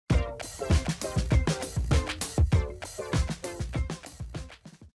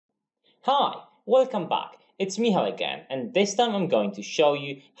Hi, welcome back. It's Michal again, and this time I'm going to show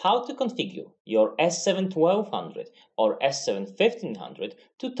you how to configure your S7-1200 or S7-1500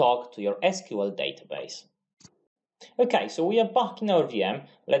 to talk to your SQL database. Okay, so we are back in our VM.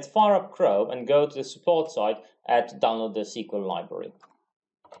 Let's fire up Chrome and go to the support site to download the SQL library.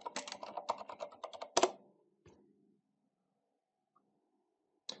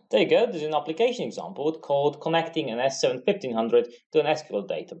 There you go, this is an application example called connecting an S7-1500 to an SQL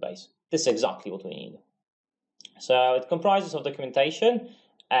database. This is exactly what we need. So it comprises of documentation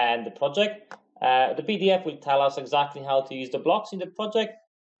and the project. The PDF will tell us exactly how to use the blocks in the project,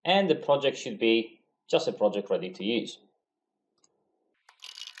 and the project should be just a project ready to use.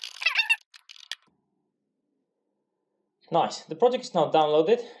 Nice, the project is now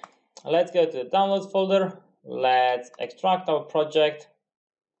downloaded. Let's go to the downloads folder. Let's extract our project.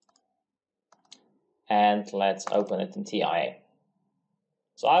 And let's open it in TIA.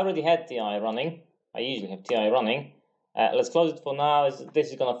 So I already had TIA running. I usually have TIA running. Let's close it for now, as this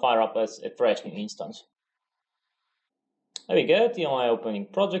is going to fire up as a fresh new instance. There we go, TIA opening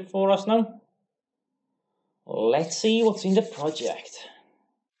project for us now. Let's see what's in the project.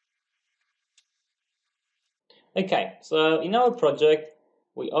 Okay, so in our project,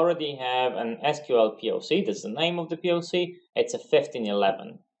 we already have an SQL PLC. That's the name of the PLC. It's a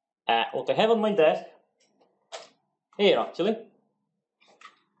 1511. What I have on my desk here actually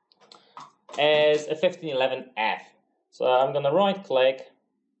is a 1511F. So I'm going to right click,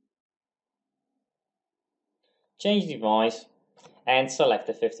 change device, and select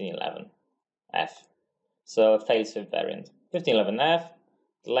the 1511F. So a failsafe variant. 1511F,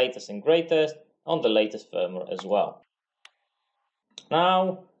 the latest and greatest on the latest firmware as well.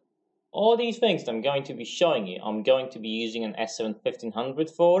 Now, all these things that I'm going to be showing you, I'm going to be using an S7-1500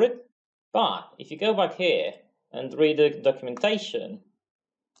 for it. But if you go back here and read the documentation,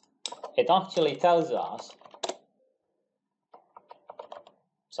 it actually tells us,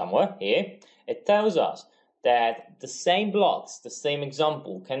 somewhere here, it tells us that the same blocks, the same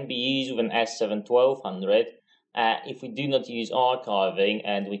example can be used with an S7-1200 if we do not use archiving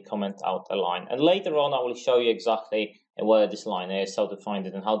and we comment out a line. And later on I will show you exactly where this line is, how to find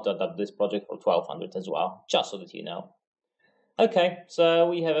it, and how to adapt this project for 1200 as well, just so that you know. Okay, so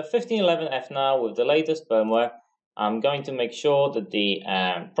we have a 1511F now with the latest firmware. I'm going to make sure that the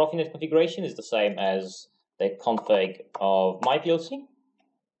Profinet configuration is the same as the config of my PLC.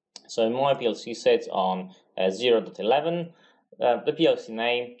 So my PLC sits on 0.11. The PLC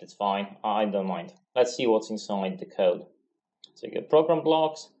name, that's fine, I don't mind. Let's see what's inside the code. So you get program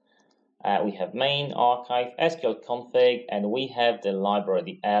blocks, we have main, archive, SQL config, and we have the library,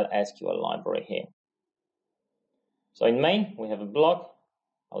 the LSQL library here. So in main, we have a block,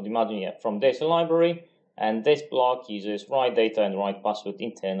 I would imagine from this library, and this block uses write data and write password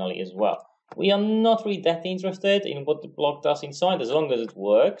internally as well. We are not really that interested in what the block does inside, as long as it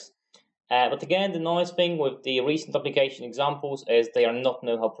works. But again, the nice thing with the recent application examples is they are not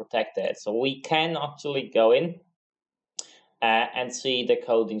know-how protected. So we can actually go in and see the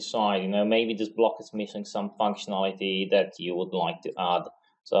code inside. You know, maybe this block is missing some functionality that you would like to add.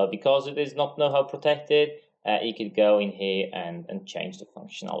 So because it is not know-how protected, you could go in here and change the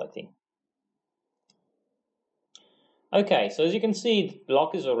functionality. Okay, so as you can see, the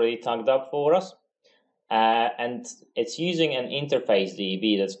block is already tagged up for us. And it's using an interface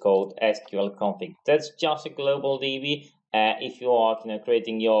DB that's called SQL config. That's just a global DB. If you are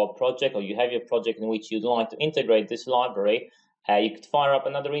creating your project, or you have your project in which you'd like to integrate this library, you could fire up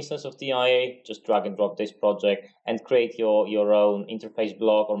another instance of TIA, just drag and drop this project and create your own interface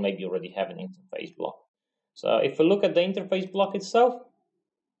block, or maybe you already have an interface block. So if we look at the interface block itself,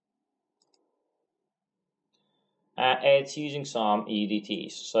 it's using some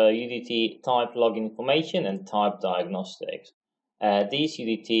UDTs. So UDT type login information and type diagnostics. These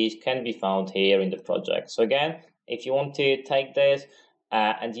UDTs can be found here in the project. So again, if you want to take this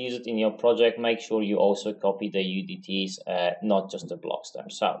and use it in your project, make sure you also copy the UDTs, not just the blocks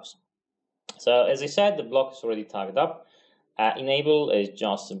themselves. So as I said, the block is already tagged up. Enable is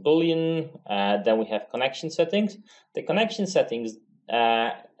just a boolean. Then we have connection settings. The connection settings,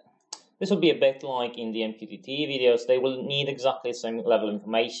 this will be a bit like in the MQTT videos. They will need exactly the same level of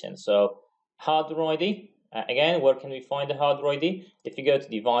information. So hardware ID, again, where can we find the hardware ID? If you go to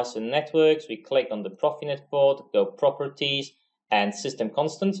device and networks, we click on the Profinet port, go properties and system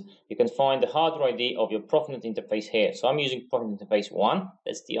constants. You can find the hardware ID of your Profinet interface here. So I'm using Profinet interface 1.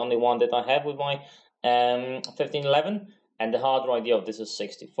 That's the only one that I have with my 1511. And the hardware ID of this is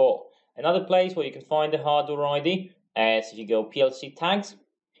 64. Another place where you can find the hardware ID is if you go PLC tags,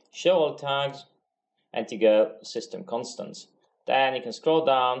 show all tags, and to go system constants. Then you can scroll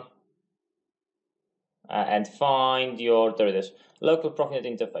down and find your, there it is, local Profinet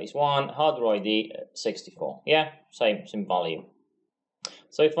interface 1, hardware ID 64. Yeah, same value.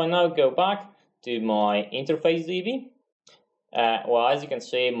 So if I now go back to my interface DB, well, as you can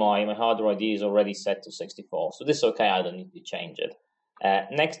see, my hardware ID is already set to 64. So this is okay, I don't need to change it.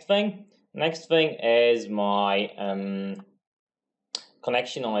 Next thing is my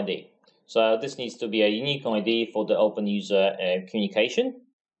connection ID. So this needs to be a unique ID for the open user communication.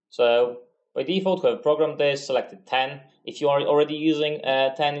 So by default, we have programmed this, selected 10. If you are already using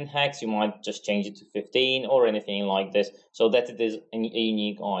 10 in hex, you might just change it to 15 or anything like this, so that it is a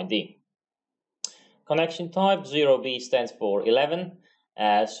unique ID. Connection type 0B stands for 11,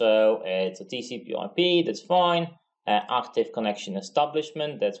 so it's a TCP/IP, that's fine. Active connection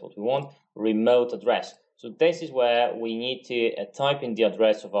establishment, that's what we want. Remote address. So this is where we need to type in the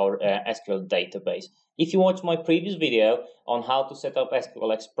address of our SQL database. If you watch my previous video on how to set up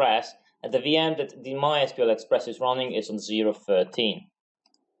SQL Express, the VM that the MySQL Express is running is on 013.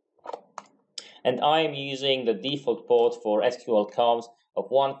 And I am using the default port for SQL comms of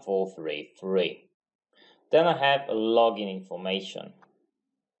 1433. Then I have a login information.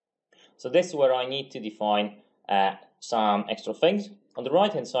 So this is where I need to define some extra things. On the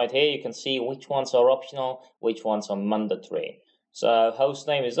right hand side here, you can see which ones are optional, which ones are mandatory. So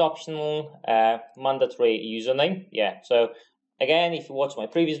hostname is optional, mandatory username. Yeah, so again, if you watch my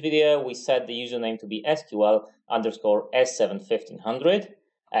previous video, we set the username to be SQL _ S7-1500.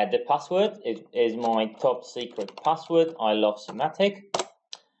 The password is my top secret password. I love Semantic.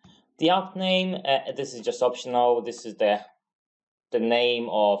 The app name, this is just optional. This is the name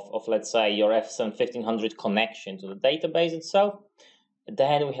of let's say your S7-1500 connection to the database itself.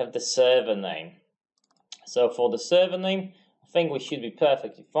 Then we have the server name. So for the server name, I think we should be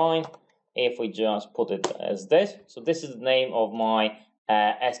perfectly fine if we just put it as this. So this is the name of my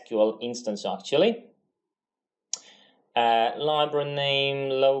SQL instance actually. Library name,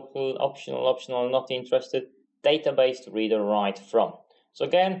 local, optional, not interested. Database to read or write from. So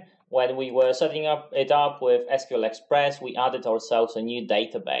again, when we were setting it up with SQL Express, we added ourselves a new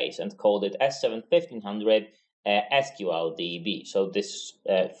database and called it S7-1500 SQL DB. So this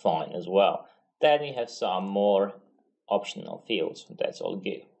is fine as well. Then we have some more optional fields. That's all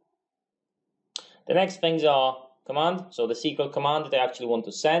good. The next things are command. So the SQL command that I actually want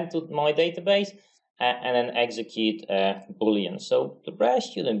to send to my database, and then execute Boolean. So the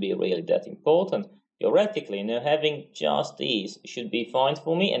rest shouldn't be really that important. Theoretically, having just these should be fine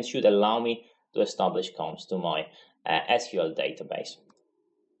for me and should allow me to establish comms to my SQL database.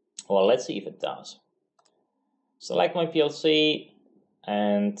 Well, let's see if it does. Select my PLC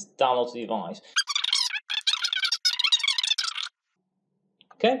and download the device.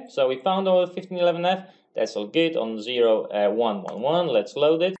 Okay, so we found our 1511F. That's all good on 0111. Let's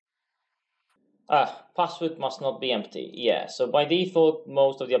load it. Password must not be empty. Yeah, so by default,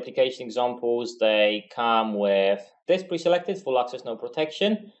 most of the application examples, they come with this pre-selected, full access, no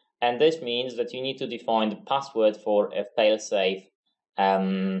protection. And this means that you need to define the password for a fail-safe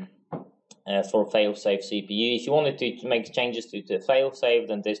CPU. If you wanted to make changes to the fail-safe,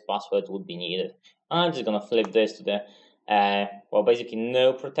 then this password would be needed. I'm just gonna flip this to the, well, basically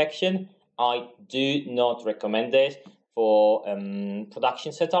no protection. I do not recommend this. For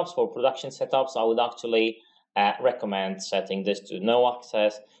production setups. For production setups, I would actually recommend setting this to no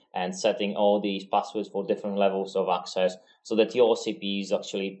access and setting all these passwords for different levels of access so that your CPU is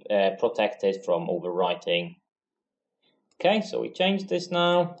actually protected from overwriting. Okay, so we change this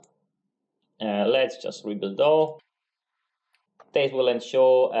now. Let's just rebuild all. This will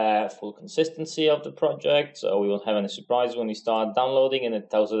ensure full consistency of the project, so we won't have any surprises when we start downloading and it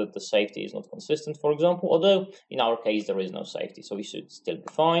tells us that the safety is not consistent, for example, although in our case there is no safety, so we should still be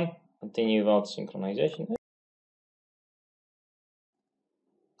fine. Continue without synchronization.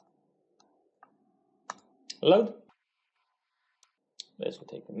 Load. This will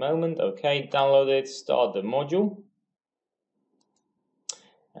take a moment. Okay, download it, start the module.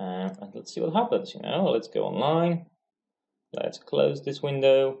 And let's see what happens, let's go online. Let's close this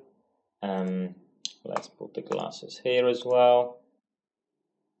window. Let's put the glasses here as well.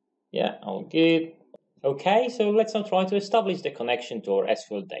 Yeah, all good. Okay, so let's now try to establish the connection to our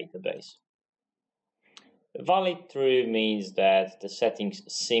SQL database. Valid true means that the settings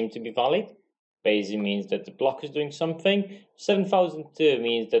seem to be valid. Basically means that the block is doing something. 7002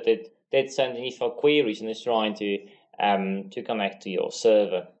 means that it did send initial queries and is trying to connect to your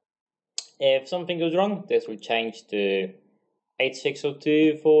server. If something goes wrong, this will change to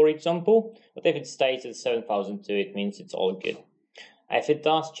 8602, for example, but if it stays at 7002, it means it's all good. If it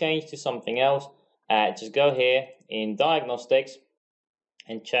does change to something else, just go here in diagnostics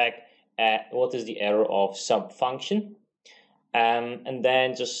and check what is the error of sub function, and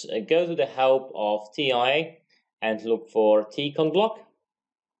then just go to the help of TIA and look for tcon block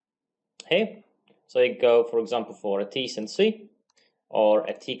here. So you go, for example, for a tsenc or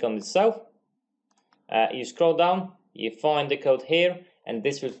a tcon itself. You scroll down, you find the code here, and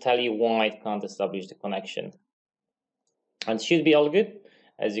this will tell you why it can't establish the connection. And it should be all good.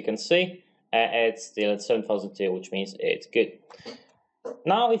 As you can see, it's still at 7002, which means it's good.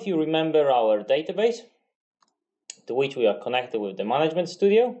 Now, if you remember our database, to which we are connected with the Management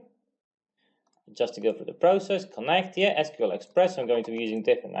Studio, just to go through the process, connect here, SQL Express. I'm going to be using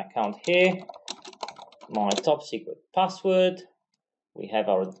different account here. My top secret password. We have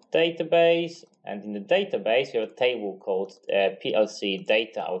our database, and in the database we have a table called PLC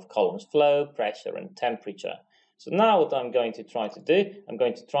data with columns flow, pressure, and temperature. So now what I'm going to try to do, I'm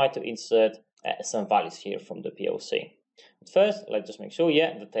going to try to insert some values here from the PLC. But first, let's just make sure,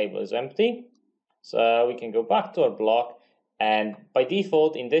 the table is empty. So we can go back to our block, and by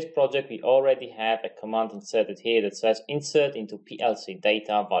default in this project we already have a command inserted here that says insert into PLC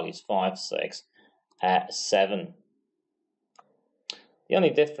data values 5, 6, 7. The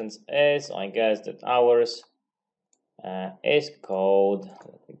only difference is, I guess, that ours is called,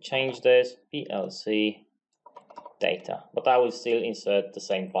 let me change this, PLC data. But I will still insert the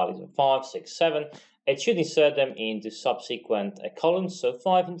same values of 5, 6, 7. It should insert them into subsequent columns. So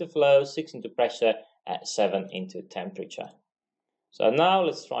 5 into flow, 6 into pressure, 7 into temperature. So now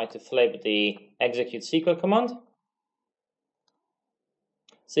let's try to flip the execute SQL command.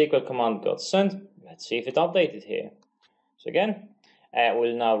 SQL command got sent. Let's see if it updated here. So again,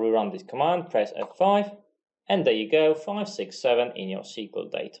 we'll now rerun this command, press F5, and there you go, 5, 6, 7 in your SQL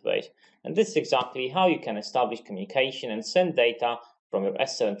database. And this is exactly how you can establish communication and send data from your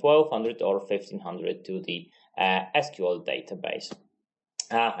S7-1200 or 1500 to the SQL database.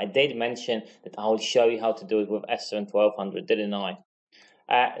 I did mention that I will show you how to do it with S7-1200, didn't I?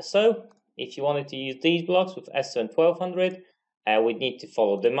 So if you wanted to use these blocks with S7-1200, we need to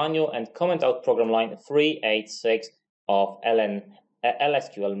follow the manual and comment out program line 386 of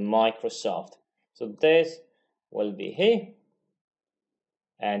LSQL Microsoft. So this will be here,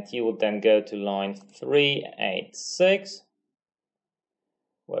 and you would then go to line 386.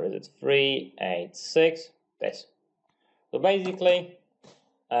 Where is it? 386. This. So basically,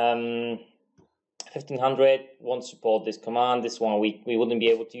 1500 won't support this command. This one we wouldn't be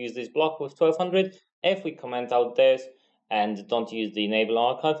able to use this block with 1200 if we comment out this and don't use the enable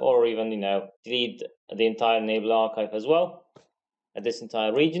archive, or even delete the entire enable archive as well. This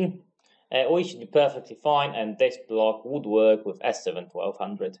entire region, we should be perfectly fine, and this block would work with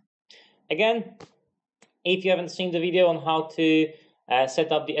S7-1200. Again, if you haven't seen the video on how to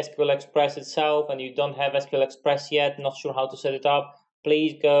set up the SQL Express itself and you don't have SQL Express yet, not sure how to set it up,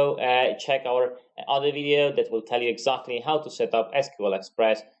 please go check our other video that will tell you exactly how to set up SQL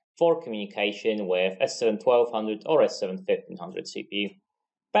Express for communication with S7-1200 or S7-1500 CPU.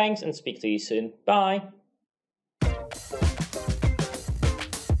 Thanks, and speak to you soon. Bye.